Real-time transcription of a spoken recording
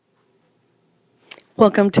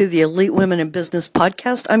Welcome to the Elite Women in Business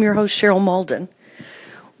podcast. I'm your host, Cheryl Malden.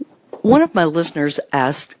 One of my listeners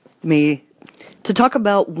asked me to talk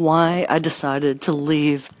about why I decided to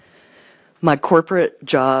leave my corporate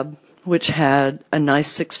job, which had a nice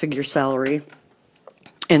six-figure salary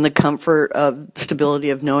and the comfort of stability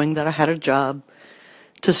of knowing that I had a job,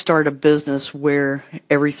 to start a business where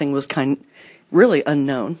everything was really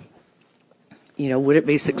unknown. Would it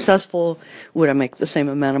be successful? Would I make the same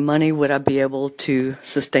amount of money? Would I be able to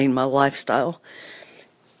sustain my lifestyle?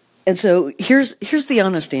 And so here's the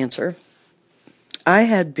honest answer. I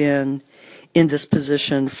had been in this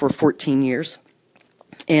position for 14 years.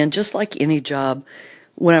 And just like any job,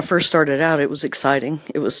 when I first started out, it was exciting.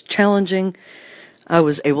 It was challenging. I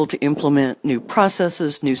was able to implement new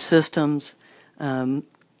processes, new systems,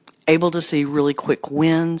 able to see really quick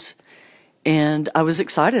wins, and I was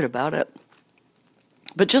excited about it.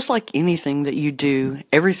 But just like anything that you do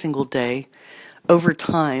every single day, over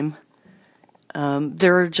time,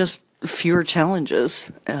 there are just fewer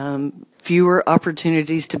challenges, fewer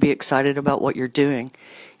opportunities to be excited about what you're doing.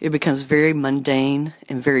 It becomes very mundane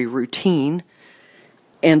and very routine.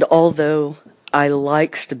 And although I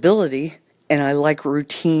like stability and I like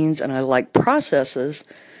routines and I like processes,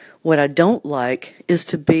 what I don't like is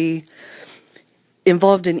to be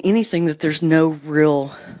involved in anything that there's no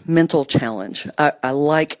real mental challenge. I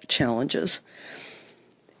like challenges.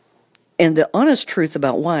 And the honest truth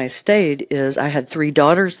about why I stayed is I had 3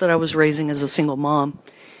 daughters that I was raising as a single mom.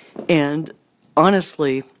 And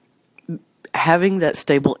honestly, having that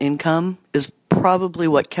stable income is probably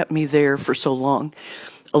what kept me there for so long.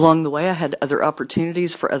 Along the way, I had other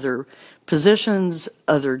opportunities for other positions,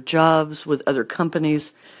 other jobs with other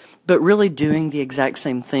companies, but really doing the exact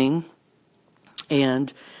same thing.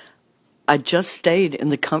 And I just stayed in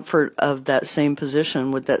the comfort of that same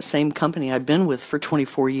position with that same company I'd been with for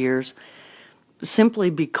 24 years, simply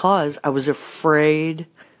because I was afraid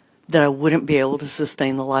that I wouldn't be able to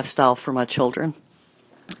sustain the lifestyle for my children.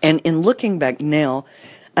 And in looking back now,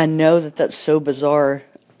 I know that that's so bizarre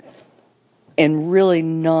and really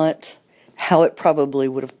not how it probably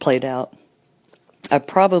would have played out. I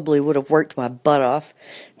probably would have worked my butt off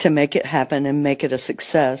to make it happen and make it a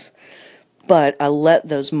success. But I let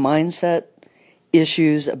those mindset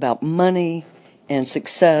issues about money and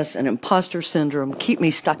success and imposter syndrome keep me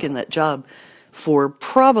stuck in that job for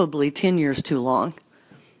probably 10 years too long.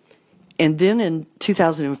 And then in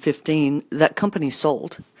 2015, that company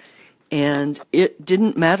sold. And it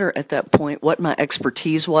didn't matter at that point what my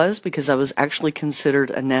expertise was, because I was actually considered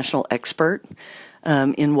a national expert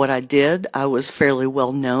in what I did. I was fairly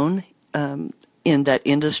well known in that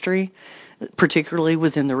industry, particularly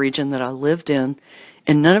within the region that I lived in,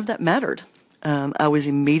 and none of that mattered. I was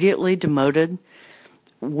immediately demoted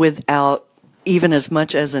without even as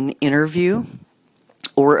much as an interview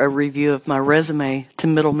or a review of my resume to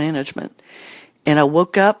middle management. And I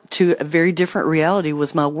woke up to a very different reality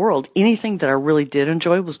with my world. Anything that I really did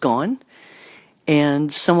enjoy was gone.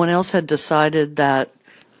 And someone else had decided that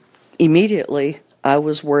immediately I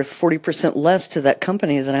was worth 40% less to that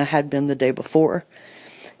company than I had been the day before.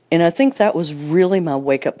 And I think that was really my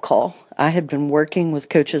wake-up call. I had been working with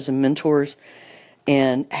coaches and mentors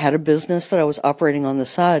and had a business that I was operating on the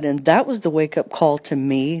side. And that was the wake-up call to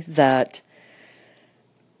me that,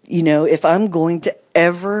 if I'm going to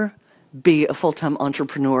ever be a full-time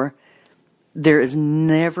entrepreneur, there has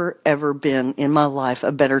never, ever been in my life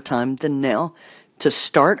a better time than now to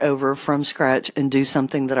start over from scratch and do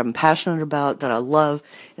something that I'm passionate about, that I love,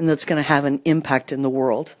 and that's going to have an impact in the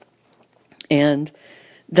world. And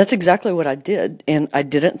that's exactly what I did. And I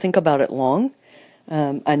didn't think about it long.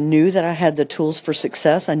 I knew that I had the tools for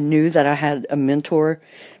success. I knew that I had a mentor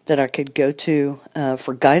that I could go to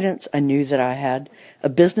for guidance. I knew that I had a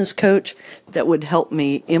business coach that would help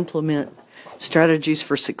me implement strategies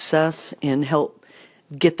for success and help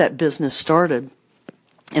get that business started.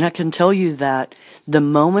 And I can tell you that the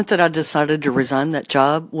moment that I decided to resign that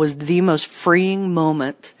job was the most freeing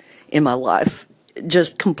moment in my life.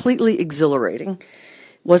 Just completely exhilarating.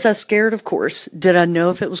 Was I scared? Of course. Did I know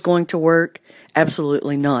if it was going to work?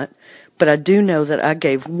 Absolutely not. But I do know that I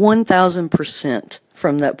gave 1,000%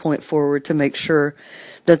 from that point forward to make sure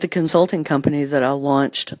that the consulting company that I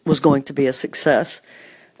launched was going to be a success.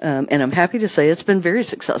 And I'm happy to say it's been very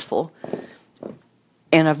successful.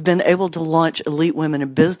 And I've been able to launch Elite Women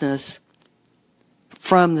in Business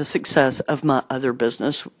from the success of my other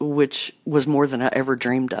business, which was more than I ever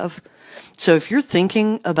dreamed of. So if you're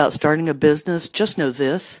thinking about starting a business, just know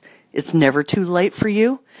this: it's never too late for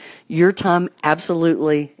you. Your time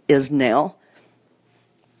absolutely is now.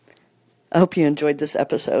 I hope you enjoyed this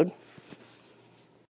episode.